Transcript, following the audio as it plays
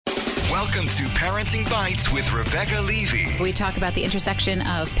Welcome to Parenting Bites with Rebecca Levy. We talk about the intersection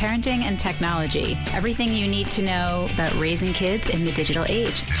of parenting and technology. Everything you need to know about raising kids in the digital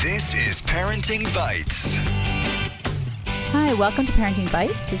age. This is Parenting Bites. Hi, welcome to Parenting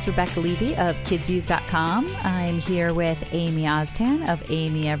Bites. This is Rebecca Levy of KidsViews.com. I'm here with Amy Oztan of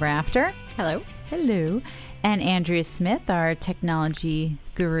Amy Ever After. Hello. Hello. And Andrea Smith, our technology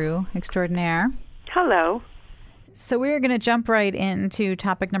guru extraordinaire. Hello. So we're going to jump right into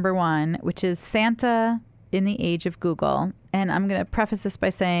topic number one, which is Santa in the age of Google. And I'm going to preface this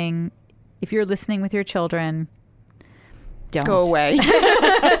by saying, if you're listening with your children, don't. Go away.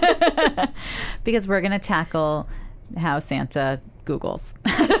 Because we're going to tackle how Santa Googles.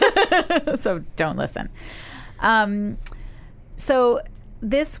 So don't listen. So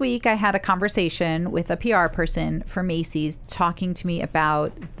this week I had a conversation with a PR person for Macy's talking to me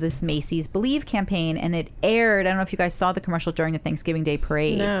about this Macy's Believe campaign, and it aired. I don't know if you guys saw the commercial during the Thanksgiving Day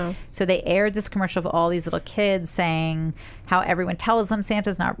parade. No. So they aired this commercial of all these little kids saying how everyone tells them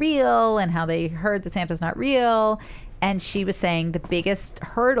Santa's not real and how they heard that Santa's not real. And she was saying the biggest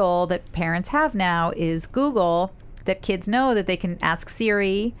hurdle that parents have now is Google, that kids know that they can ask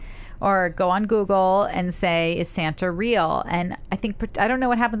Siri or go on Google and say, is Santa real? And I don't know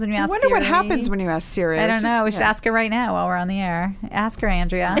what happens when you ask Siri. I wonder what happens when you ask Siri. I don't know. We should ask her right now while we're on the air. Ask her,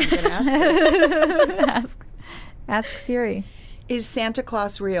 Andrea. I'm gonna ask her. Ask Siri. Is Santa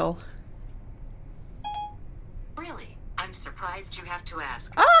Claus real? Really? I'm surprised you have to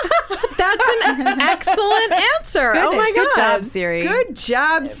ask. That's an excellent answer. Oh my God. Good job, Siri. Good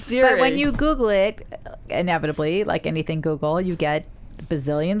job, Siri. But when you Google it, inevitably, like anything Google, you get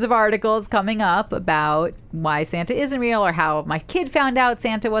bazillions of articles coming up about why Santa isn't real, or how my kid found out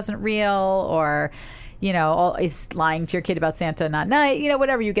Santa wasn't real, or, you know, is lying to your kid about Santa not nice, you know,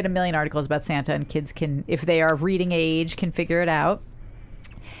 whatever. You get a million articles about Santa, and kids can, if they are of reading age, can figure it out.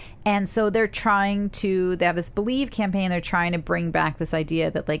 And so they have this Believe campaign. They're trying to bring back this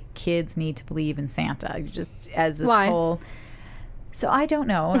idea that, like, kids need to believe in Santa, just as this whole... So I don't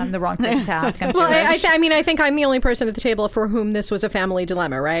know. I'm the wrong person to ask. I'm Well, I Jewish. think I'm the only person at the table for whom this was a family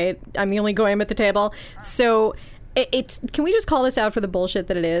dilemma, right? I'm the only goyim at the table. So it's can we just call this out for the bullshit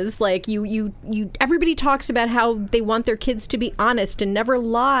that it is? Like, you everybody talks about how they want their kids to be honest and never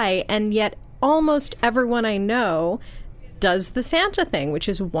lie, and yet almost everyone I know does the Santa thing, which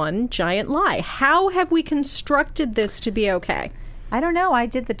is one giant lie. How have we constructed this to be okay? I don't know. I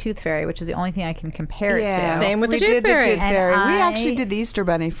did the Tooth Fairy, which is the only thing I can compare it to. Same with we the Tooth did Fairy. the Tooth Fairy. And We actually did the Easter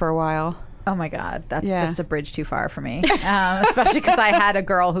Bunny for a while. Oh my God, that's Yeah. just a bridge too far for me. Especially because I had a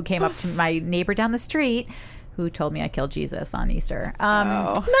girl who came up to my neighbor down the street who told me I killed Jesus on Easter.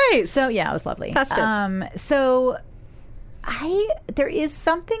 Nice. So yeah, it was lovely. Festive. So there is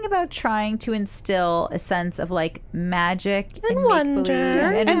something about trying to instill a sense of, like, magic and wonder.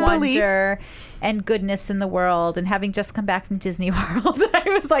 make-believe and belief. wonder and goodness in the world. And having just come back from Disney World, I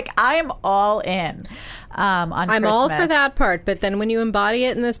was like, I am all in on I'm all for Christmas. that part, but then when you embody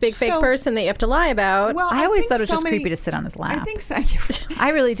it in this big fake So- person that you have to lie about, Well, I always think thought it was so just many- creepy to sit on his lap. I think so. I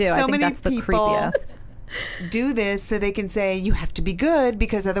really do. So I think many that's the people creepiest. do this so they can say you have to be good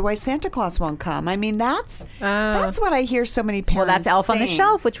because otherwise Santa Claus won't come. I mean, that's what I hear so many parents. Well, that's Elf on the saying.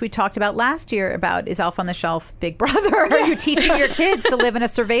 Shelf, which we talked about last year. About, is Elf on the Shelf Big Brother? Are you teaching your kids to live in a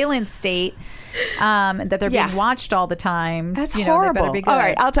surveillance state, that they're being watched all the time? That's They horrible. better be good. All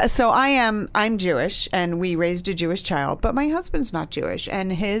right, so I'm Jewish, and we raised a Jewish child, but my husband's not Jewish,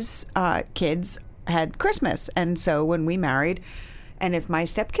 and his kids had Christmas, and so when we married. And if my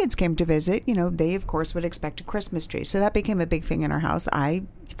stepkids came to visit, you know, they, of course, would expect a Christmas tree. So that became a big thing in our house. I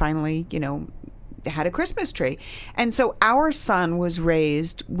finally, you know, had a Christmas tree. And so our son was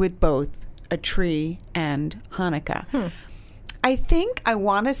raised with both a tree and Hanukkah. I think, I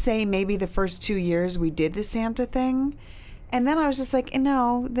want to say maybe the first 2 years we did the Santa thing. And then I was just like,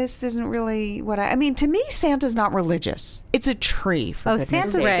 no, this isn't really what I mean, to me, Santa's not religious. It's a tree, for goodness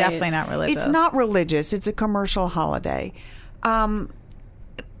Santa's sake. definitely not religious. It's not religious. It's a commercial holiday.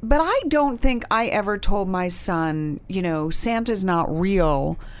 But I don't think I ever told my son, you know, Santa's not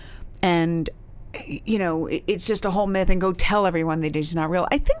real and, you know, it's just a whole myth and go tell everyone that he's not real.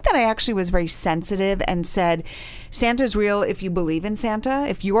 I think that I actually was very sensitive and said, Santa's real if you believe in Santa.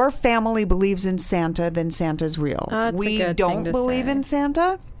 If your family believes in Santa, then Santa's real. That's a We good don't thing to believe say. in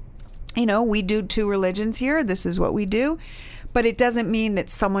Santa. You know, we do two religions here. This is what we do. But it doesn't mean that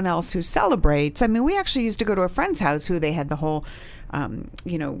someone else who celebrates. I mean, we actually used to go to a friend's house who they had the whole,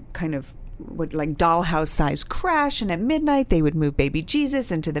 you know, kind of like dollhouse size crash, and at midnight they would move baby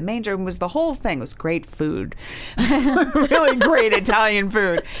Jesus into the manger. And was the whole thing. It was great food, really great Italian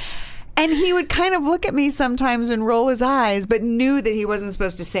food. And he would kind of look at me sometimes and roll his eyes, but knew that he wasn't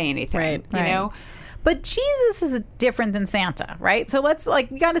supposed to say anything. Right. You know? But Jesus is different than Santa, right? So let's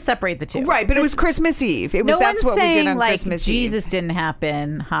you got to separate the two. Right, but it was Christmas Eve. It was one's that's what we did saying, on like, Christmas Jesus Eve. didn't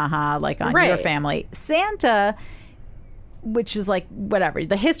happen, haha, like on your Right. family. Santa, which is like whatever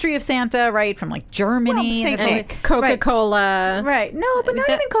the history of Santa, right? From like Germany, Well, and same it's thing. like- Coca-Cola. Right. No, but not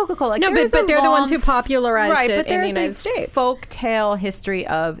That- even Coca-Cola. Like, No, there's but a they're the ones who long popularized right, it but in the there's United a States. folk tale history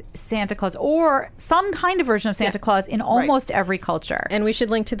of Santa Claus or some kind of version of Santa Claus in almost every culture. And we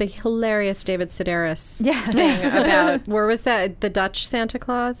should link to the hilarious David Sedaris Yes. thing about, where was that? The Dutch Santa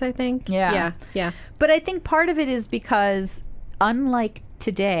Claus, I think? Yeah. Yeah. But I think part of it is because, unlike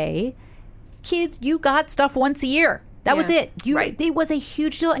today, kids, you got stuff once a year. That was Yeah. it. It was a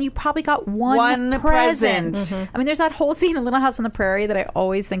huge deal, and you probably got one present. present. I mean, there's that whole scene in Little House on the Prairie that I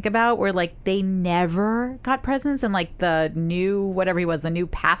always think about, where like they never got presents, and like the new whatever he was, the new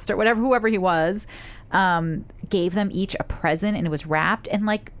pastor, whoever he was, gave them each a present, and it was wrapped. And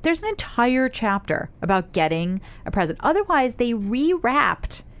like, there's an entire chapter about getting a present. Otherwise, they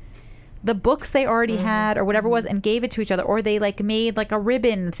rewrapped the books they already had or whatever it was and gave it to each other, or they like made like a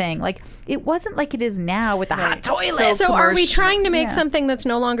ribbon thing. Like, it wasn't like it is now with the hot toilet. So are we commercial. trying to make Yeah. something that's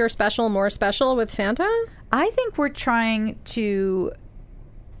no longer special more special with Santa? I think we're trying to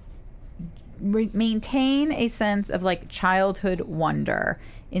maintain a sense of like childhood wonder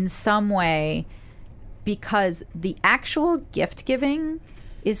in some way, because the actual gift giving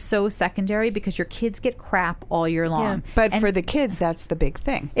is so secondary, because your kids get crap all year long. But And for the kids, that's the big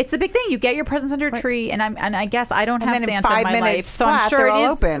thing. it's the big thing. You get your presents under a tree, and I guess I don't And have then in Santa 5 in my life, minutes so I'm flat, sure they're it all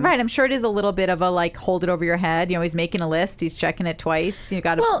is open. right. I'm sure it is a little bit of a like hold it over your head. You know, he's making a list, he's checking it twice. You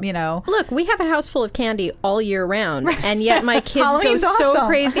got to, Well, you know. Look, we have a house full of candy all year round, and yet my kids go Halloween's so awesome.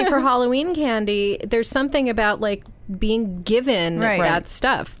 crazy for Halloween candy. There's something about like being given Right. that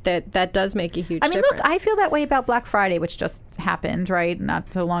stuff that does make a huge I mean, difference. look, I feel that way about Black Friday, which just happened, right?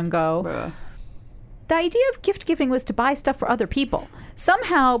 Not so long ago. The idea of gift giving was to buy stuff for other people.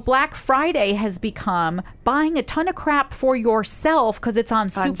 Somehow, Black Friday has become buying a ton of crap for yourself because it's on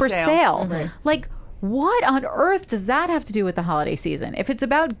super sale. sale. Like, what on earth does that have to do with the holiday season? If it's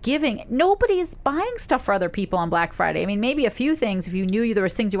about giving, nobody's buying stuff for other people on Black Friday. I mean, maybe a few things if you knew there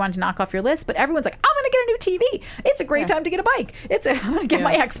was things you wanted to knock off your list, but everyone's like, I'm going to get a new TV. It's a great time to get a bike. I'm going to get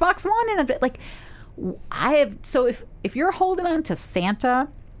my Xbox One. And like, so if you're holding on to Santa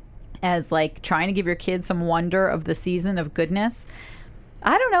as like trying to give your kids some wonder of the season of goodness,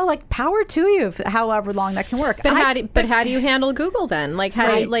 I don't know, like, power to you, however long that can work. But how do you handle Google then? Like, how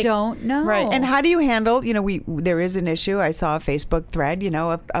do I you, like, don't know. Right. And how do you handle, there is an issue. I saw a Facebook thread,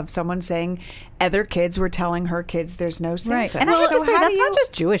 of someone saying other kids were telling her kids there's no Santa. Right. And I have to say, how that's do not you-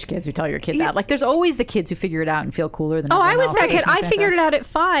 just Jewish kids who tell your kid that. Like, there's always the kids who figure it out and feel cooler than Oh, I everyone was else that kid. based on I Santa. figured it out at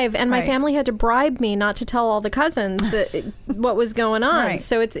 5, and my Right. family had to bribe me not to tell all the cousins what was going on. Right.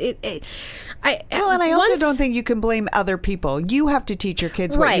 So Well, and I also don't think you can blame other people. You have to teach your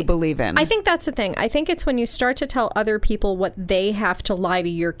kids what you believe in. I think that's the thing. I think it's when you start to tell other people what they have to lie to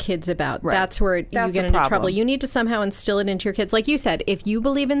your kids about. Right. That's where you That's get a into problem. trouble. You need to somehow instill it into your kids. Like you said, if you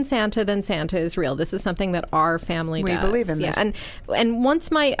believe in Santa, then Santa is real. This is something that our family We does. believe in this. And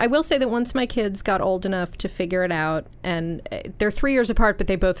I will say that once my kids got old enough to figure it out, and they're 3 years apart, but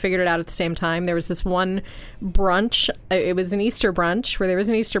they both figured it out at the same time. There was this one brunch. It was an Easter brunch where there was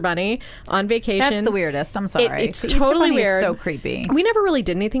an Easter bunny on vacation. That's the weirdest. I'm sorry. It's The Easter totally Bunny is weird. so creepy. We never really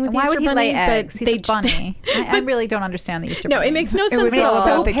did anything with Why Easter would he bunny, lay eggs? but He's they a bunny. I really don't understand the Easter No, Bunny. it makes no sense was at all all.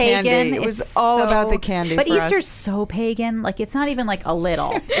 about the pagan. candy. It was It's all about the candy But for us. Easter's so pagan. Like, it's not even like a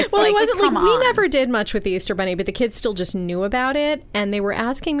little. It's Well, like, it wasn't like come we on. never did much with the Easter Bunny, but the kids still just knew about it, and they were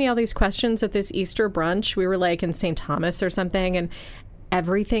asking me all these questions at this Easter brunch. We were like in St. Thomas or something, and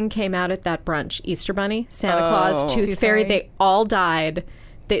everything came out at that brunch: Easter Bunny, Santa Claus, Tooth Fairy. They all died.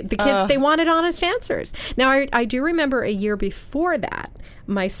 The kids, they wanted honest answers. Now, I do remember a year before that,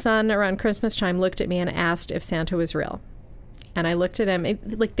 my son around Christmas time looked at me and asked if Santa was real. And I looked at him,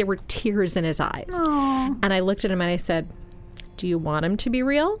 like there were tears in his eyes. And I looked at him and I said, "Do you want him to be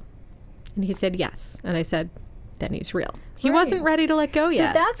real?" And he said, "Yes." And I said, "Then he's real." He wasn't ready to let go So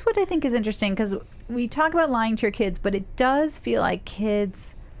yet. that's what I think is interesting, because we talk about lying to your kids, but it does feel like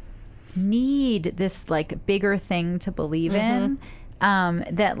kids need this like bigger thing to believe in,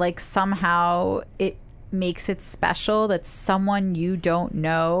 that like somehow it makes it special that someone you don't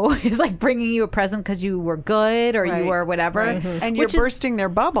know is like bringing you a present because you were good or you were whatever. and you're which is- bursting their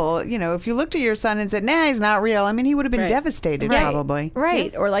bubble. If you looked at your son and said, "Nah, he's not real," I mean, he would have been devastated probably.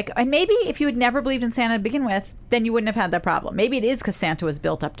 Right. Or like, and maybe if you had never believed in Santa to begin with, then you wouldn't have had that problem. Maybe it is because Santa was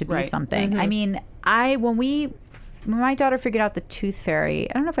built up to be something. I mean, when we my daughter figured out the tooth fairy,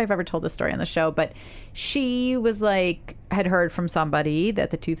 I don't know if I've ever told this story on the show, but she was like, had heard from somebody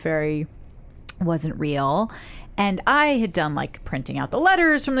that the tooth fairy wasn't real. And I had done like printing out the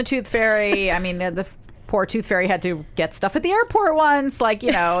letters from the tooth fairy. I mean, the poor tooth fairy had to get stuff at the airport once. Like,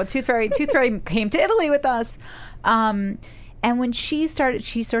 you know, tooth fairy came to Italy with us. And when she started,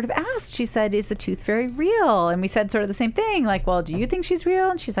 she sort of asked, she said, is the tooth fairy real? And we said sort of the same thing. Like, well, do you think she's real?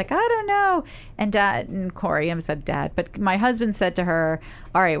 And she's like, I don't know. And Dad and Corey, I said Dad, but my husband said to her,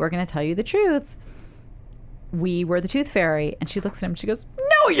 all right, we're going to tell you the truth. We were the tooth fairy. And she looks at him, she goes,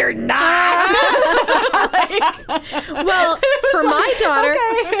 no, you're not. Well, for my daughter,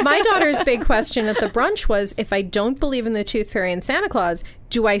 my daughter's big question at the brunch was, if I don't believe in the tooth fairy and Santa Claus,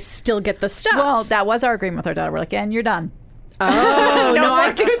 do I still get the stuff? Well, that was our agreement with our daughter. We're like, and you're done. Oh, No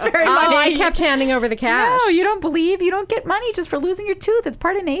more tooth fairy money. I kept handing over the cash. No, you don't believe. You don't get money just for losing your tooth. It's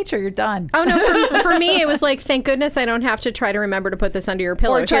part of nature. You're done. Oh, no, for me, it was like, thank goodness I don't have to try to remember to put this under your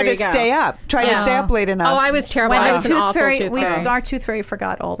pillow. Or try Here to you go. stay up. Try to stay up late enough. Oh, I was terrible. When I the was an tooth awful fairy, tooth fairy. our tooth fairy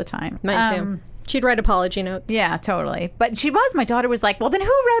forgot all the time. Mine too. She'd write apology notes. Yeah, totally. But she was. My daughter was like, well, then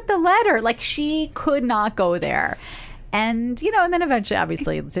who wrote the letter? Like, she could not go there. And, you know, and then eventually,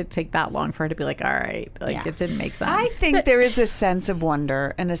 obviously, it didn't take that long for her to be like, all right, like, it didn't make sense. I think there is a sense of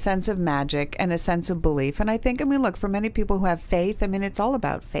wonder and a sense of magic and a sense of belief. And I think, I mean, look, for many people who have faith, I mean, it's all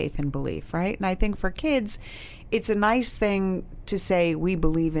about faith and belief, right? And I think for kids, it's a nice thing to say we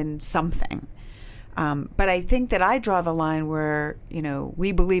believe in something. But I think that I draw the line where, you know,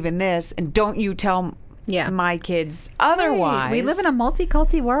 we believe in this and don't you tell my kids otherwise. We live in a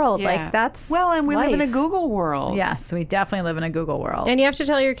multi-culti world. Yeah. Like, that's well, and we live in a life. Google world. Yes, we definitely live in a Google world. And you have to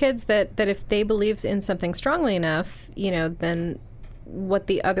tell your kids that if they believe in something strongly enough, you know, then what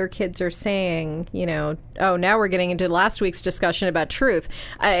the other kids are saying, you know, oh, now we're getting into last week's discussion about truth.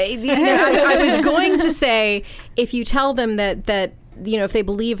 I was going to say, if you tell them that you know, if they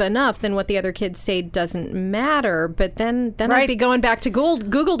believe enough, then what the other kids say doesn't matter. But then I'd be going back to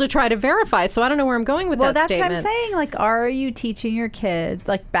Google to try to verify. So I don't know where I'm going with that statement. Well, that's what I'm saying. Like, are you teaching your kids,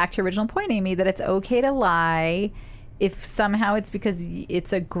 like, back to your original point, Amy, that it's okay to lie if somehow it's because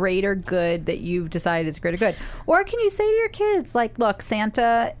it's a greater good that you've decided is a greater good? Or can you say to your kids, like, look,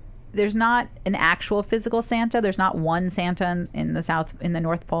 Santa, there's not an actual physical Santa. There's not one Santa in the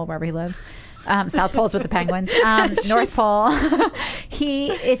North Pole, wherever he lives. South Pole's with the penguins. North Pole.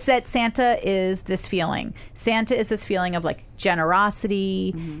 It's that Santa is this feeling. Santa is this feeling of like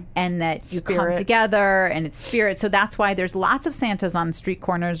generosity and that you come together and it's spirit. So that's why there's lots of Santas on street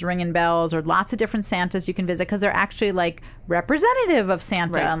corners ringing bells, or lots of different Santas you can visit, because they're actually like representative of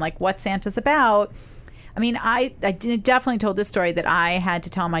Santa and like what Santa's about. I mean, I definitely told this story that I had to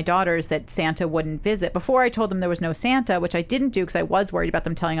tell my daughters that Santa wouldn't visit. Before I told them there was no Santa, which I didn't do because I was worried about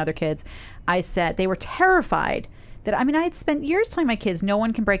them telling other kids, I said they were terrified that, I mean, I had spent years telling my kids no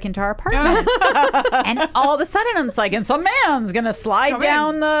one can break into our apartment. And all of a sudden it's like, and some man's going to slide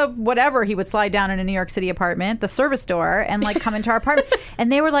down the whatever he would slide down in a New York City apartment, the service door, and like come into our apartment.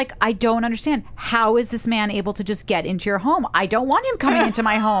 And they were like, I don't understand. How is this man able to just get into your home? I don't want him coming into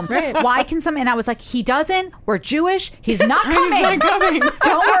my home. Why can some? And I was like, he doesn't. We're Jewish. He's not coming. He's not coming.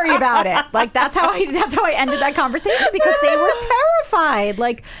 Don't worry about it. Like, that's how I ended that conversation, because they were terrified.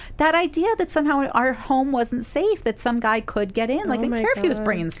 Like, that idea that somehow our home wasn't safe, that some guy could get in. Like, I didn't care if he was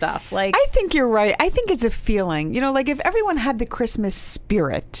bringing stuff. Like, I think you're right. I think it's a feeling. You know, like if everyone had the Christmas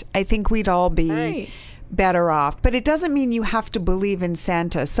spirit, I think we'd all be better off. But it doesn't mean you have to believe in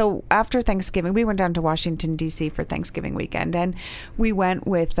Santa. So after Thanksgiving, we went down to Washington, D.C. for Thanksgiving weekend. And we went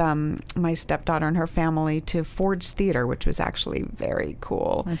with my stepdaughter and her family to Ford's Theater, which was actually very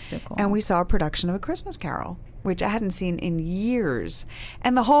cool. That's so cool. And we saw a production of A Christmas Carol, which I hadn't seen in years.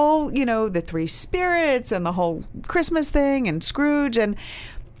 And the whole, you know, the three spirits and the whole Christmas thing and Scrooge. And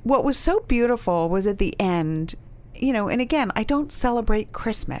what was so beautiful was at the end, you know, and again, I don't celebrate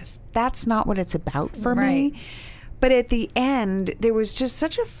Christmas. That's not what it's about for me. But at the end, there was just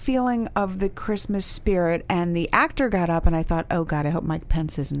such a feeling of the Christmas spirit. And the actor got up and I thought, oh God, I hope Mike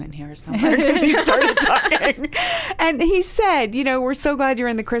Pence isn't in here somewhere, because he started talking. And he said, you know, we're so glad you're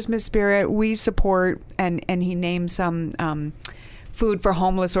in the Christmas spirit. We support, and he named some food for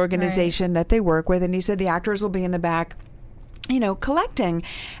homeless organization that they work with. And he said the actors will be in the back, you know, collecting.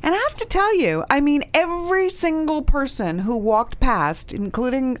 And I have to tell you, I mean, every single person who walked past,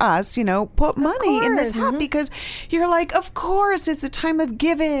 including us, you know, put money in this hat, because you're like, of course, it's a time of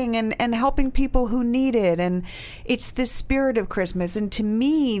giving and helping people who need it. And it's the spirit of Christmas. And to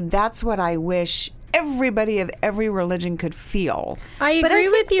me, that's what I wish everybody of every religion could feel. I But I agree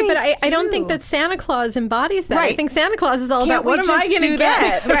with think you, but they I don't do. think that Santa Claus embodies that. I Right. think Santa Claus is all Can't about what we am I just going do to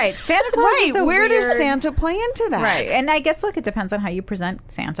that? get? Right. Santa Claus Right. is a Where does weird- Santa play into that? Right. And I guess, look, it depends on how you present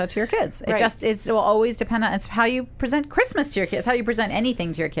Santa to your kids. It Right. it will always depend on it's how you present Christmas to your kids, how you present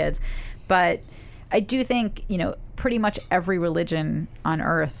anything to your kids. But I do think, pretty much every religion on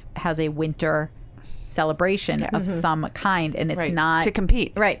earth has a winter celebration of some kind, and it's Right. not To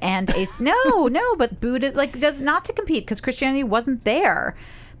compete. Right. And no, but Buddha does not to compete because Christianity wasn't there.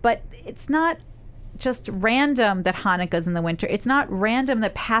 But it's not just random that Hanukkah's in the winter. It's not random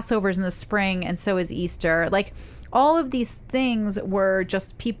that Passover's in the spring and so is Easter. Like all of these things were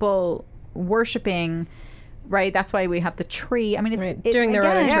just people worshiping. Right, that's why we have the tree. I mean, it's Right, doing their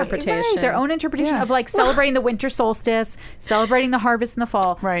own interpretation. right, their own interpretation Yeah. of like celebrating the winter solstice, celebrating the harvest in the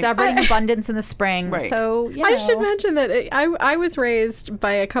fall, Right. celebrating abundance in the spring. Right. So I should mention that I was raised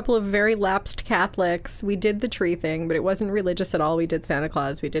by a couple of very lapsed Catholics. We did the tree thing, but it wasn't religious at all. We did Santa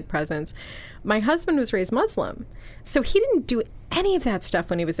Claus, we did presents. My husband was raised Muslim, so he didn't do any of that stuff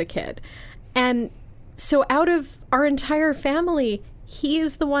when he was a kid. And so out of our entire family, he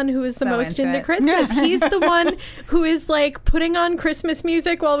is the one who is the So most into into it. Christmas. He's the one who is like putting on Christmas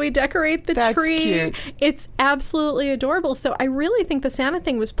music while we decorate the That's tree. cute. It's absolutely adorable. So I really think the Santa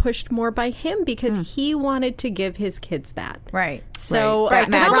thing was pushed more by him because he wanted to give his kids that. Right. So Right.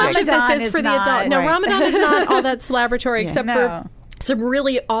 how Because much of Ramadan this is is for the not- adult? No, right. Ramadan is not all that celebratory except No. for some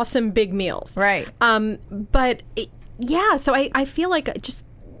really awesome big meals. Right. But yeah, so I feel like just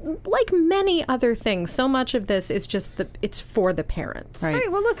like many other things, so much of this is just it's for the parents. Right.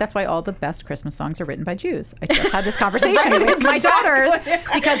 Right. Well, look, that's why all the best Christmas songs are written by Jews. I just had this conversation with my daughters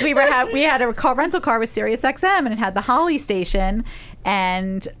because we had a rental car with Sirius XM and it had the Holly station,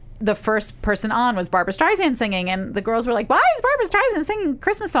 and the first person on was Barbra Streisand singing, and the girls were like, "Why is Barbra Streisand singing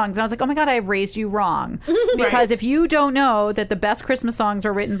Christmas songs?" And I was like, "Oh my God, I raised you wrong." Because if you don't know that the best Christmas songs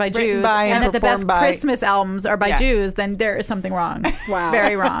were written by Jews by and and that the best performed by- Christmas albums are by Yeah. Jews, then there is something wrong. Wow.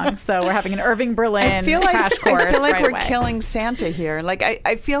 Very wrong. So we're having an Irving Berlin I feel like crash course right we're away. killing Santa here. Like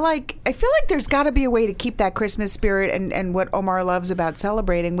I feel like there's got to be a way to keep that Christmas spirit and what Omar loves about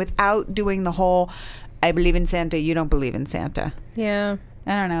celebrating without doing the whole I believe in Santa, you don't believe in Santa. Yeah.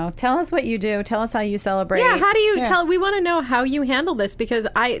 I don't know. Tell us what you do. Tell us how you celebrate. Yeah, how do you Yeah. tell? We want to know how you handle this because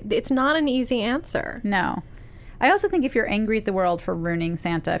it's not an easy answer. No. I also think if you're angry at the world for ruining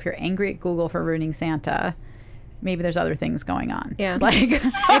Santa, if you're angry at Google for ruining Santa, maybe there's other things going on. Yeah. Like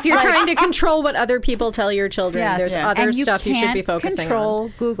If you're trying to control what other people tell your children, Yes. there's Yeah. other And stuff you should be can't focusing control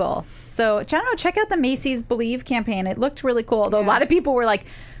on. Google. So I don't know. Check out the Macy's Believe campaign. It looked really cool. Although a lot of people were like,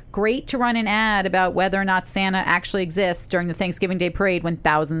 great to run an ad about whether or not Santa actually exists during the Thanksgiving Day parade when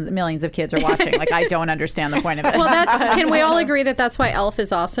millions of kids are watching. Like, I don't understand the point of this. Well, can we all agree that that's why Elf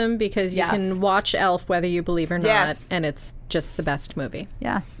is awesome? Because you Yes. can watch Elf whether you believe or not, Yes. and it's just the best movie.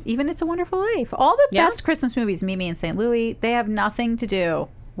 Yes, even It's a Wonderful Life. All the Yeah. best Christmas movies, Mimi and St. Louis, they have nothing to do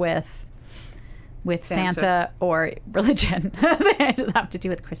with Santa or religion. They just have to do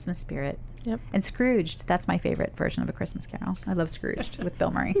with Christmas spirit. Yep. And Scrooged. That's my favorite version of A Christmas Carol. I love Scrooged with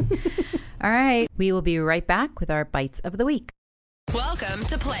Bill Murray. All right. We will be right back with our Bites of the Week. Welcome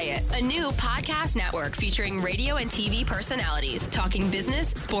to Play It, a new podcast network featuring radio and TV personalities talking business,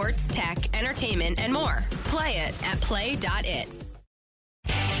 sports, tech, entertainment, and more. Play it at play.it.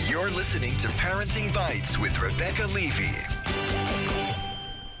 You're listening to Parenting Bites with Rebecca Levy.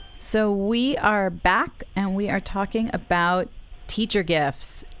 So we are back and we are talking about teacher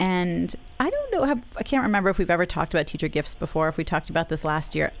gifts. And I don't know, I can't remember if we've ever talked about teacher gifts before, if we talked about this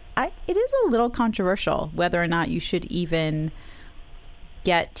last year. It is a little controversial whether or not you should even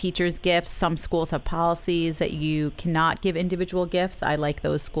get teachers gifts. Some schools have policies that you cannot give individual gifts. I like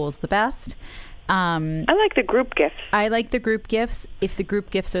those schools the best. I like the group gifts. I like the group gifts if the group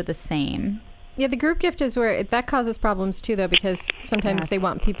gifts are the same. Yeah, the group gift is where that causes problems too, though, because sometimes Yes. they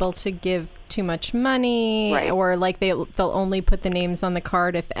want people to give too much money, Right. or like they'll only put the names on the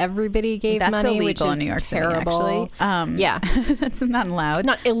card if everybody gave That's money, illegal which is in New York terrible. City, actually. Yeah, That's not allowed.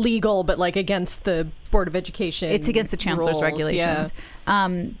 not illegal, but like against the Board of Education. It's against the chancellor's rules, regulations.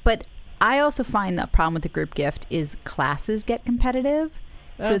 But I also find the problem with the group gift is classes get competitive.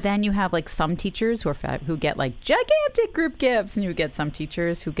 So then you have like some teachers who get like gigantic group gifts, and you get some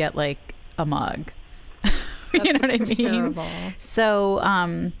teachers who get like a mug. You know what I mean? terrible. So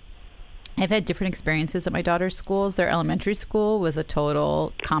I've had different experiences at my daughter's schools. Their elementary school was a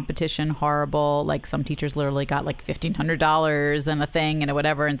total competition, horrible. Like some teachers literally got like $1,500 and a thing and a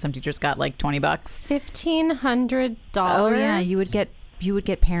whatever, and some teachers got like $20. $1,500. Oh yeah, you would get you would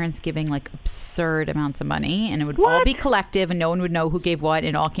get parents giving like absurd amounts of money, and it would all be collective, and no one would know who gave what, and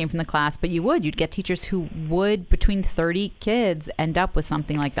it all came from the class. But you'd get teachers who would, between 30 kids, end up with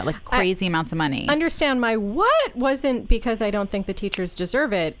something like that, like crazy amounts of money. Understand my what wasn't because I don't think the teachers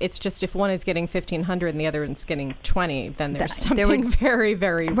deserve it. It's just if one is getting 1,500 and the other is getting 20, then there's something very,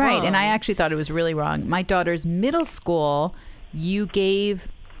 very wrong. Right, and I actually thought it was really wrong. My daughter's middle school, you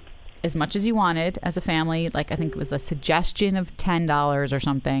gave as much as you wanted as a family. Like I think it was a suggestion of $10 or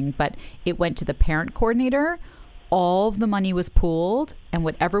something, but it went to the parent coordinator. All of the money was pooled, and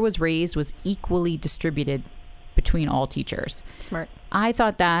whatever was raised was equally distributed between all teachers. Smart. I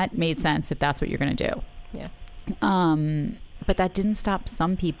thought that made sense if that's what you're going to do. Yeah. But that didn't stop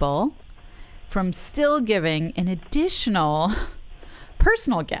some people from still giving an additional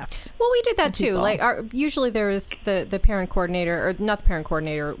personal gift. Well, we did that too. Like usually there is the parent coordinator, or not the parent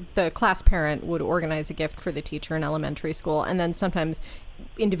coordinator, the class parent would organize a gift for the teacher in elementary school, and then sometimes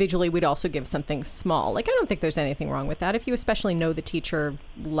individually we'd also give something small. Like I don't think there's anything wrong with that if you especially know the teacher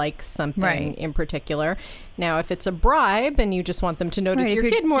likes something in particular. Now, if it's a bribe and you just want them to notice your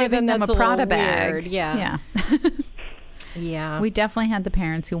kid more, then that's a Prada bag. Weird. Yeah. Yeah. We definitely had the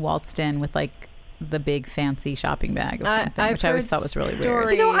parents who waltzed in with like the big fancy shopping bag or something, which I always thought was really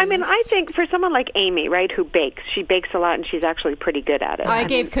weird. You know, I mean, I think for someone like Amy, right, who bakes, she bakes a lot and she's actually pretty good at it. I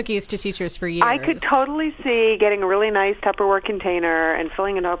gave cookies to teachers for years. I could totally see getting a really nice Tupperware container and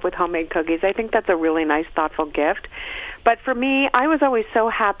filling it up with homemade cookies. I think that's a really nice, thoughtful gift. But for me, I was always so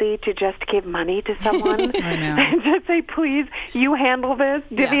happy to just give money to someone and just say, please, you handle this,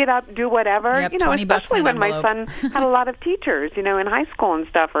 divvy it up, do whatever. Yep, you know, especially when my envelope. son had a lot of teachers, you know, in high school and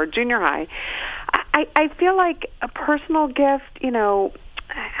stuff, or junior high. I feel like a personal gift, you know,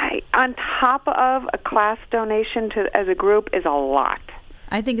 on top of a class donation as a group is a lot.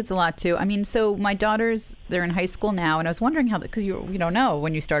 I think it's a lot too. I mean, so my daughters, they're in high school now, and I was wondering how, because you don't know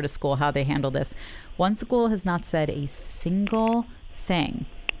when you start a school how they handle this. One school has not said a single thing,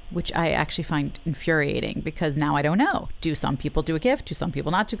 which I actually find infuriating, because now I don't know. Do some people do a gift? Do some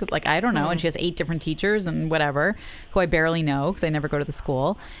people not do? Like, I don't know. And she has 8 different teachers and whatever, who I barely know because I never go to the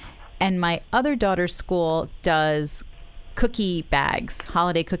school. And my other daughter's school does cookie bags,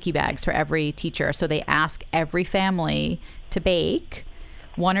 holiday cookie bags for every teacher. So they ask every family to bake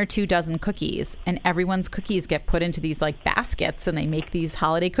 1 or 2 dozen cookies, and everyone's cookies get put into these like baskets, and they make these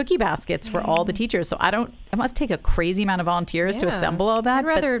holiday cookie baskets for all the teachers. So it must take a crazy amount of volunteers to assemble all that. I'd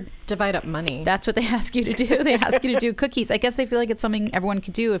rather divide up money. That's what they ask you to do. They ask you to do cookies. I guess they feel like it's something everyone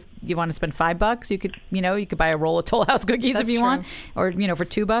could do. If you want to spend $5, you could buy a roll of Toll House cookies if you want, or for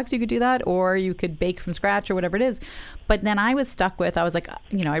 $2 you could do that, or you could bake from scratch or whatever it is. But then I was stuck with, I was like,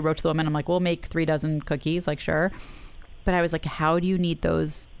 I wrote to the woman, I'm like, we'll make 3 dozen cookies, like sure. But I was like, how do you need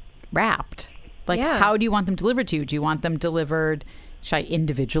those wrapped? Like, how do you want them delivered to you? Do you want them delivered? Should I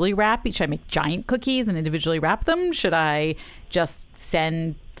individually wrap? Should I make giant cookies and individually wrap them? Should I just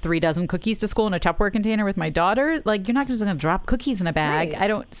send 3 dozen cookies to school in a Tupperware container with my daughter? Like, you're not just going to drop cookies in a bag.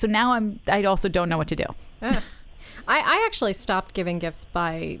 Right. So now I also don't know what to do. I actually stopped giving gifts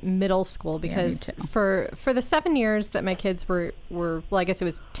by middle school because for the 7 years that my kids were, well, I guess it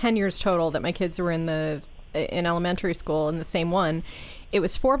was 10 years total that my kids were in elementary school, in the same one. It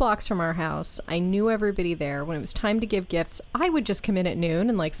was 4 blocks from our house. I knew everybody there. When it was time to give gifts, I would just come in at noon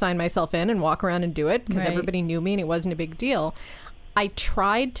and like sign myself in and walk around and do it because everybody knew me and it wasn't a big deal. I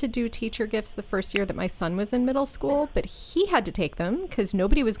tried to do teacher gifts the first year that my son was in middle school, but he had to take them because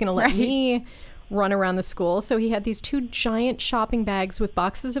nobody was going to let me run around the school. So he had these 2 giant shopping bags with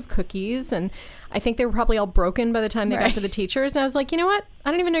boxes of cookies, and I think they were probably all broken by the time they got to the teachers. And I was like, you know what?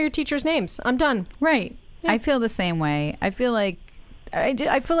 I don't even know your teachers' names. I'm done. Right. Yeah. I feel the same way. I feel like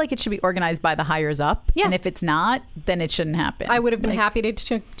it should be organized by the hires up. Yeah. And if it's not, then it shouldn't happen. I would have been happy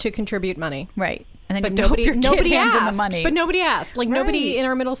to contribute money. Right. And then but nobody asked. The money. But nobody asked. Like nobody in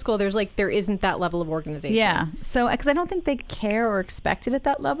our middle school, there isn't that level of organization. Yeah. So, because I don't think they care or expect it at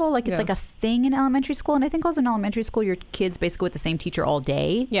that level. Like it's like a thing in elementary school. And I think also in elementary school, your kids basically with the same teacher all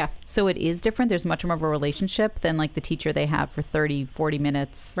day. Yeah. So it is different. There's much more of a relationship than like the teacher they have for 30, 40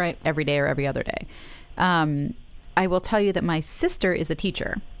 minutes every day or every other day. I will tell you that my sister is a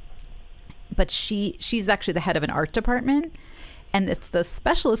teacher, but she's actually the head of an art department, and it's the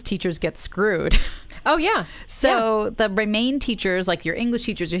specialist teachers get screwed. Oh yeah. So the main teachers, like your English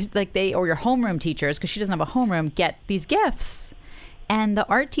teachers, or your homeroom teachers, because she doesn't have a homeroom, get these gifts, and the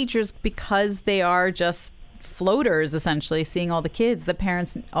art teachers, because they are just floaters essentially, seeing all the kids, the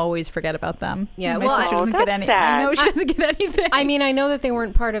parents always forget about them. Yeah, my sister doesn't get any. I know she doesn't get anything. I mean, I know that they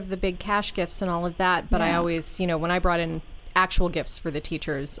weren't part of the big cash gifts and all of that, but I always, when I brought in actual gifts for the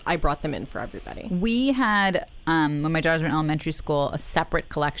teachers, I brought them in for everybody. We had, when my daughters were in elementary school, a separate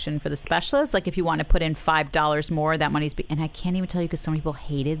collection for the specialists. Like if you want to put in $5 more, that money's... and I can't even tell you because so many people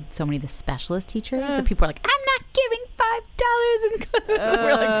hated so many of the specialist teachers. So people are like, I'm not giving $5. And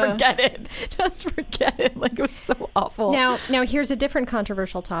we're like, forget it. Just forget it. Like it was so awful. Now here's a different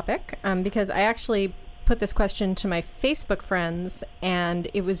controversial topic because I actually put this question to my Facebook friends and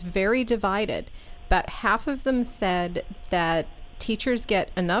it was very divided. About half of them said that teachers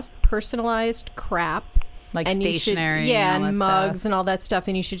get enough personalized crap, like and stationery, and mugs and all that stuff,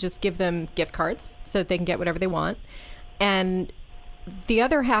 and you should just give them gift cards so that they can get whatever they want. And the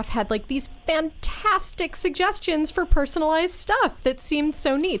other half had like these fantastic suggestions for personalized stuff that seemed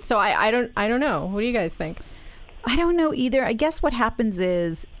so neat. So I don't know. What do you guys think? I don't know either. I guess what happens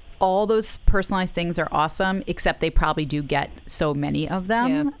is all those personalized things are awesome, except they probably do get so many of them.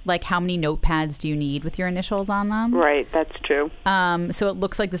 Yeah. Like how many notepads do you need with your initials on them? Right, that's true. So it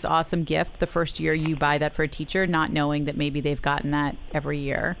looks like this awesome gift the first year you buy that for a teacher, not knowing that maybe they've gotten that every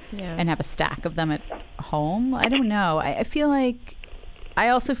year and have a stack of them at home. I don't know. I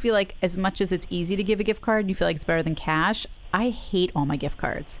also feel like as much as it's easy to give a gift card, you feel like it's better than cash. I hate all my gift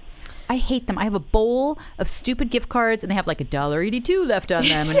cards. I hate them. I have a bowl of stupid gift cards, and they have like $1.82 left on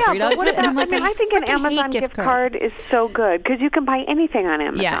them, and $3. And I'm like, I think an Amazon gift card is so good because you can buy anything on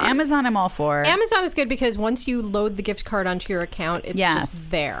Amazon. Yeah, Amazon I'm all for. Amazon is good because once you load the gift card onto your account, it's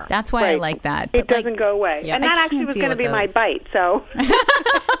just there. That's why I like that. It doesn't go away. Yeah, and that actually was going to be my bite, so.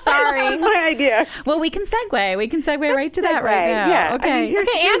 Sorry. That was my idea. Well, we can segue. We can segue right to that right now. Yeah. Okay.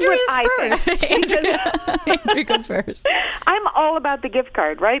 Andrea's first. Andrea goes first. I'm all about the gift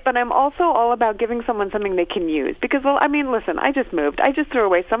card, right? But I'm also all about giving someone something they can use. Because, well, I mean, listen, I just moved. I just threw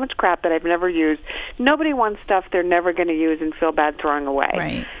away so much crap that I've never used. Nobody wants stuff they're never going to use and feel bad throwing away.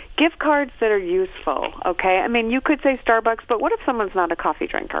 Right. Gift cards that are useful, okay? I mean, you could say Starbucks, but what if someone's not a coffee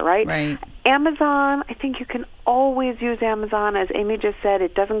drinker, right? Right. Amazon, I think you can always use Amazon. As Amy just said,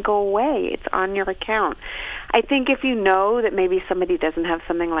 it doesn't go away. It's on your account. I think if you know that maybe somebody doesn't have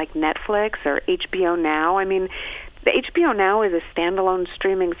something like Netflix or HBO Now, I mean, the HBO Now is a standalone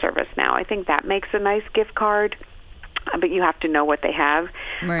streaming service now. I think that makes a nice gift card. But you have to know what they have.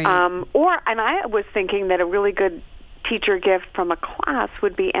 Right. And I was thinking that a really good teacher gift from a class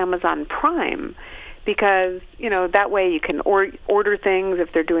would be Amazon Prime, because that way you can order things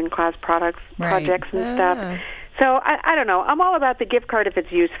if they're doing class projects and stuff. So I don't know. I'm all about the gift card if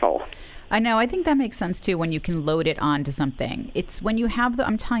it's useful. I know. I think that makes sense too when you can load it onto something. It's when you have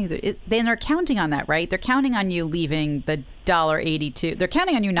I'm telling you, they're counting on that, right? They're counting on you leaving the $1.82. They're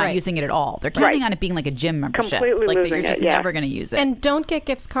counting on you not using it at all. They're counting on it being like a gym membership. Completely like losing that you're just never going to use it. And don't get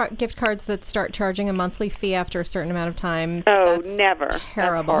gift cards that start charging a monthly fee after a certain amount of time. Oh, That's never.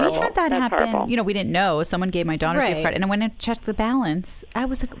 Terrible. We had that happen. Horrible. We didn't know. Someone gave my daughter's gift card, and when I checked the balance, I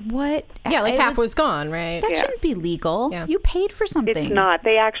was like, "What?" Yeah, like half was gone, right? That shouldn't be legal. Yeah. You paid for something. It's not.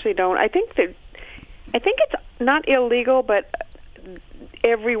 They actually don't. I think it's not illegal, but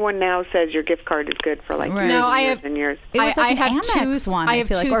everyone now says your gift card is good for like years and years. It was like I have Amex two. one, I have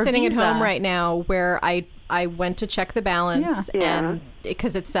two or sitting Visa. at home right now where I went to check the balance and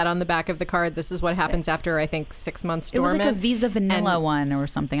because it said on the back of the card, this is what happens after I think 6 months dormant. It was like a Visa Vanilla one or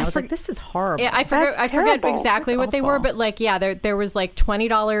something. I was like, this is horrible. Yeah, I forget exactly what they were, awful. but like there was like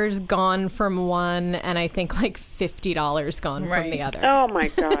 $20 gone from one, and I think like $50 gone from the other. Oh my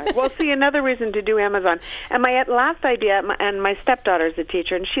God! Well, see, another reason to do Amazon. And my last idea, and my stepdaughter's a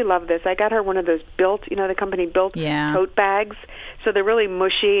teacher, and she loved this. I got her one of those Built, the company Built tote bags. So they're really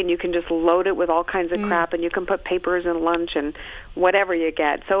mushy, and you can just load it with all kinds of crap, and you can put papers and lunch and whatever you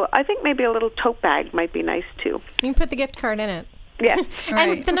get. So I think maybe a little tote bag might be nice too. You can put the gift card in it. Yeah.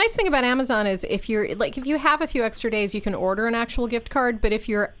 And the nice thing about Amazon is if you have a few extra days, you can order an actual gift card. But if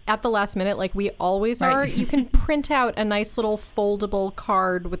you're at the last minute, like we always are, you can print out a nice little foldable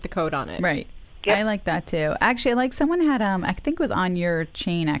card with the code on it. Right. Yep. I like that too. Actually, like someone had, I think it was on your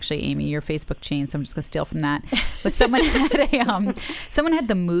chain, actually, Amy, your Facebook chain. So I'm just gonna steal from that. But someone had someone had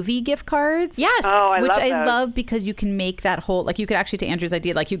the movie gift cards. Yes. Oh, I which love I those. love because you can make that whole, like you could actually, to Andrew's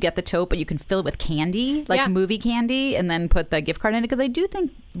idea, like you get the tote, but you can fill it with candy, like movie candy, and then put the gift card in it. Because I do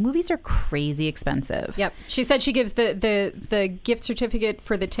think movies are crazy expensive. Yep. She said she gives the gift certificate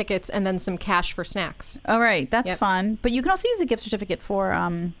for the tickets and then some cash for snacks. All right, that's fun. But you can also use a gift certificate for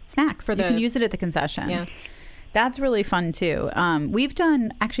snacks. You can use it at the concession. Yeah. That's really fun too. We've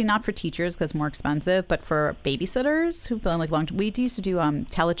done, actually not for teachers because more expensive, but for babysitters who've been like we used to do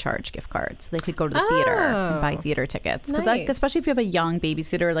telecharge gift cards. So they could go to the theater and buy theater tickets. Because especially if you have a young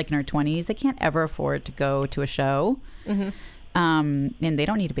babysitter like in her 20s, they can't ever afford to go to a show. And they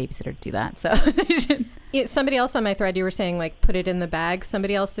don't need a babysitter to do that. So somebody else on my thread, you were saying like put it in the bag.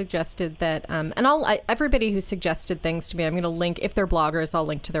 Somebody else suggested that, and everybody who suggested things to me, I'm going to link, if they're bloggers, I'll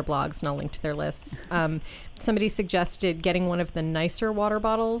link to their blogs and I'll link to their lists. Somebody suggested getting one of the nicer water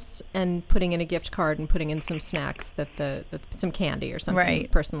bottles and putting in a gift card and putting in some snacks that some candy or something the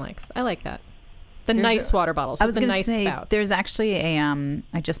person likes. I like that. The nice water bottles. I was going to say, spouts. There's actually I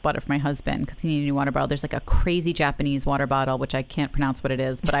just bought it for my husband because he needed a new water bottle. There's like a crazy Japanese water bottle, which I can't pronounce what it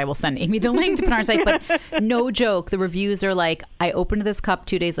is, but I will send Amy the link to put on our site. But no joke, the reviews are like, I opened this cup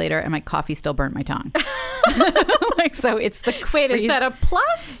 2 days later and my coffee still burnt my tongue. Like, so it's the Wait, is that a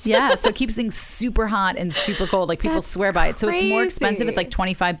plus? Yeah, so it keeps things super hot and super cold. Like people swear by it. So it's more expensive. It's like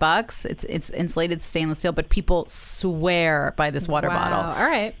 $25. It's insulated stainless steel, but people swear by this water bottle. All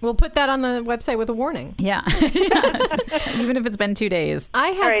right, we'll put that on the website with a warning. Yeah. Even if it's been 2 days. All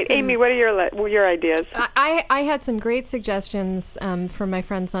right, Amy, what are your ideas? I had some great suggestions from my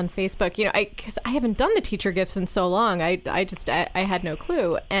friends on Facebook. You know, because I haven't done the teacher gifts in so long. I had no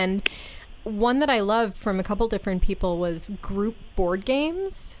clue. And one that I loved from a couple different people was group board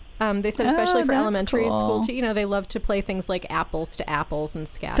games. They said especially for elementary school, too, you know, they love to play things like apples to apples and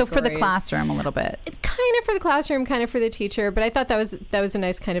scatter. So for the classroom a little bit. Kind of for the classroom, kind of for the teacher, but I thought that was a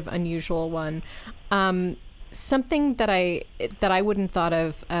nice kind of unusual one. Something that I wouldn't thought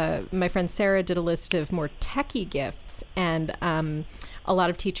of. My friend Sarah did a list of more techie gifts, and a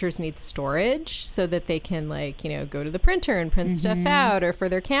lot of teachers need storage so that they can, like, you know, go to the printer and print stuff out, or for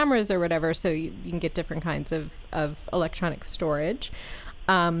their cameras or whatever. So you can get different kinds of electronic storage.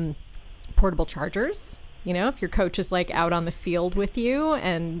 Portable chargers. You know, if your coach is like out on the field with you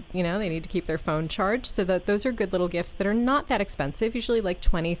and, you know, they need to keep their phone charged. So those are good little gifts that are not that expensive, usually like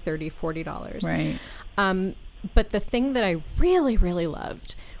 $20, $30, $40. Right. But the thing that I really, really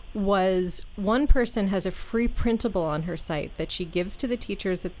loved was one person has a free printable on her site that she gives to the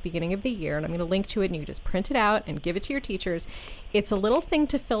teachers at the beginning of the year. And I'm going to link to it, and you just print it out and give it to your teachers. It's a little thing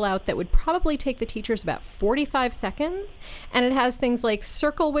to fill out that would probably take the teachers about 45 seconds. And it has things like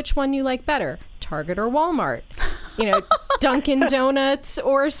circle which one you like better, Target or Walmart, you know, Dunkin' Donuts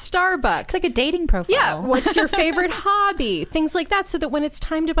or Starbucks. It's like a dating profile. Yeah. What's your favorite hobby? Things like that. So that when it's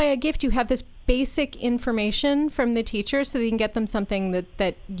time to buy a gift, you have this basic information from the teacher so that you can get them something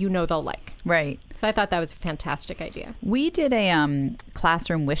that you know they'll like. Right. So I thought that was a fantastic idea. We did a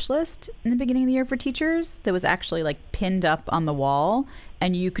classroom wish list in the beginning of the year for teachers that was actually like pinned up on the wall,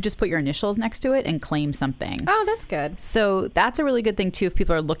 and you could just put your initials next to it and claim something. Oh, that's good. So that's a really good thing too if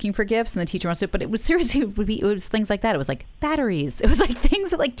people are looking for gifts and the teacher wants to. But it was seriously it was things like that. It was like batteries. It was like things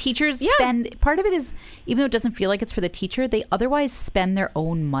that like teachers spend. Part of it is, even though it doesn't feel like it's for the teacher, they otherwise spend their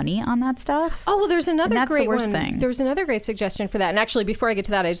own money on that stuff. Oh well, there's another great one. Thing. There's another great suggestion for that. And actually, before I get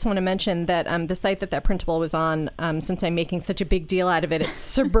to that, I just want to mention that the site that printable was on, since I'm making such a big deal out of it,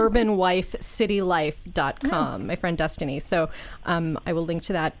 it's suburbanwifecitylife.com. My friend Destiny. So I will link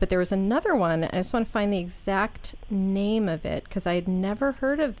to that. But there was another one. I just want to find the exact name of it because I had never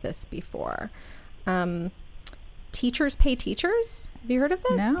heard of this before. Teachers Pay Teachers. Have you heard of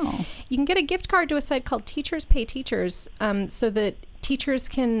this? No. You can get a gift card to a site called Teachers Pay Teachers, so that teachers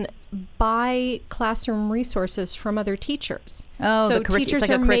can buy classroom resources from other teachers. Oh, so teachers it's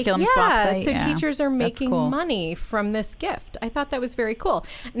like a curriculum swap site. So teachers are making money from this gift. I thought that was very cool.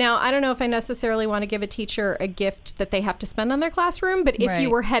 Now, I don't know if I necessally want to give a teacher a gift that they have to spend on their classroom, but if you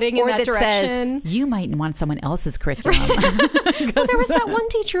were heading in that direction, says, you might want someone else's curriculum. Well, there was that one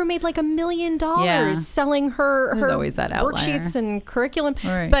teacher who made like $1 million selling her always that worksheets and curriculum.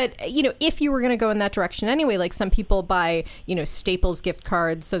 Right. But you know, if you were going to go in that direction anyway, like some people buy, you know, Staples gift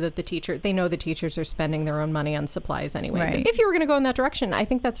cards so that they know the teachers are spending their own money on supplies anyway. Right. So if you were going to go in that direction, I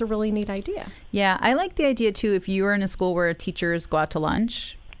think that's a really neat idea. Yeah, I like the idea too. If you are in a school where teachers go out to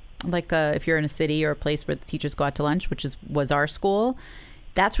lunch, like if you're in a city or a place where the teachers go out to lunch, which was our school,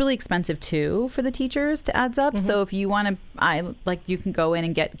 that's really expensive too for the teachers to adds up. Mm-hmm. So if you want to, you can go in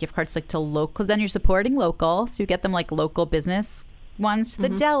and get gift cards like to local, because then you're supporting local. So you get them like local business ones to the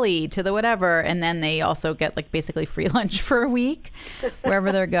deli, to the whatever, and then they also get like basically free lunch for a week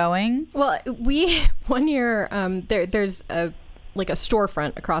wherever they're going. Well, one year there's a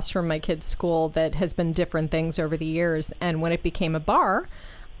storefront across from my kid's school that has been different things over the years, and when it became a bar,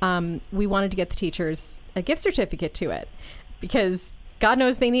 we wanted to get the teachers a gift certificate to it because God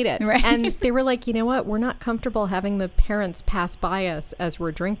knows they need it. Right. And they were like, you know what? We're not comfortable having the parents pass by us as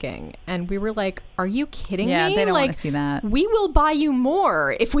we're drinking. And we were like, are you kidding me? Yeah, they don't like, want to see that. We will buy you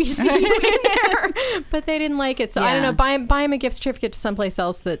more if we see you in there. But they didn't like it. So I don't know. Buy them a gift certificate to someplace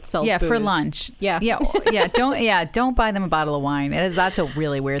else that sells booze. for lunch. Yeah. Don't buy them a bottle of wine. That's a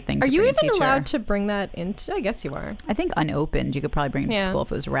really weird thing. Are to you bring a even teacher. allowed to bring that into? I guess you are. I think unopened. You could probably bring it to school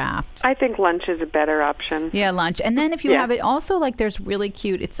if it was wrapped. I think lunch is a better option. Yeah, lunch. And then if you have it also, like, there's really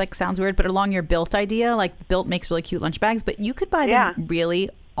cute, it's like sounds weird, but along your Built idea, like Built makes really cute lunch bags, but you could buy them really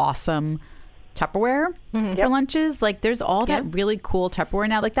awesome Tupperware for lunches. Like, there's all that really cool Tupperware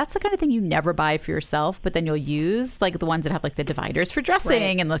now. Like, that's the kind of thing you never buy for yourself, but then you'll use, like, the ones that have like the dividers for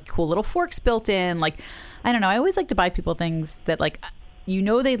dressing and the cool little forks built in. Like, I don't know. I always like to buy people things that, like, you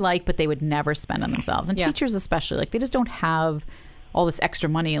know, they like, but they would never spend on themselves. And teachers especially, like, they just don't have all this extra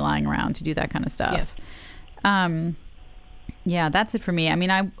money lying around to do that kind of stuff. Yeah, that's it for me. I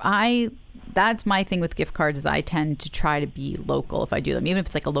mean, I that's my thing with gift cards is I tend to try to be local if I do them, even if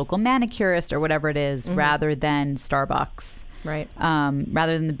it's like a local manicurist or whatever it is, rather than Starbucks. Right.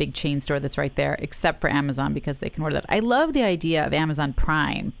 Rather than the big chain store that's right there, except for Amazon because they can order that. I love the idea of Amazon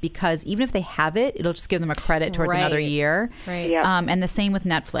Prime because even if they have it, it'll just give them a credit towards another year. Right. Yep. And the same with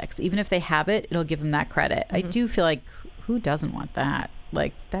Netflix. Even if they have it, it'll give them that credit. I do feel like who doesn't want that?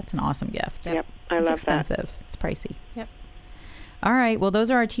 Like, that's an awesome gift. Yep. I It's love expensive. It's pricey. Yep. All right. Well,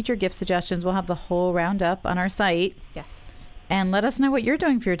 those are our teacher gift suggestions. We'll have the whole roundup on our site. Yes. And let us know what you're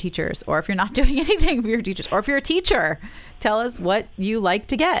doing for your teachers, or if you're not doing anything for your teachers, or if you're a teacher, tell us what you like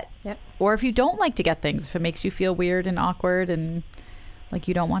to get. Yep. Or if you don't like to get things, if it makes you feel weird and awkward and like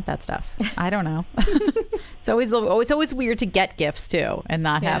you don't want that stuff. I don't know. It's always weird to get gifts too and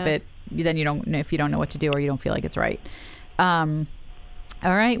not have it. Then you don't know if you don't know what to do or you don't feel like it's right. All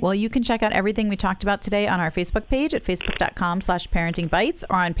right. Well, you can check out everything we talked about today on our Facebook page at facebook.com/parentingbites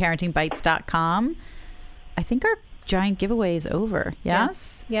or on parentingbites.com. I think our giant giveaway is over.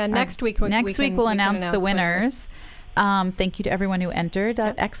 Yes? Yeah. Next week we'll announce the winners. Thank you to everyone who entered.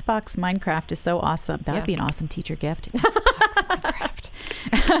 That Xbox Minecraft is so awesome. That would be an awesome teacher gift. Xbox Minecraft.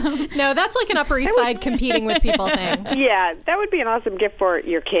 No, that's like an Upper East Side competing with people thing. Yeah, that would be an awesome gift for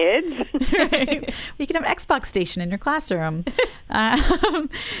your kids. Right. You can have an Xbox station in your classroom.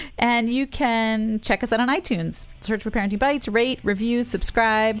 And you can check us out on iTunes. Search for Parenting Bites, rate, review,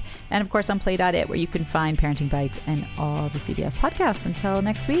 subscribe, and of course on play.it where you can find Parenting Bites and all the CBS podcasts. Until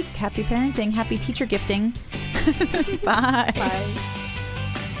next week, happy parenting, happy teacher gifting. Bye. Bye.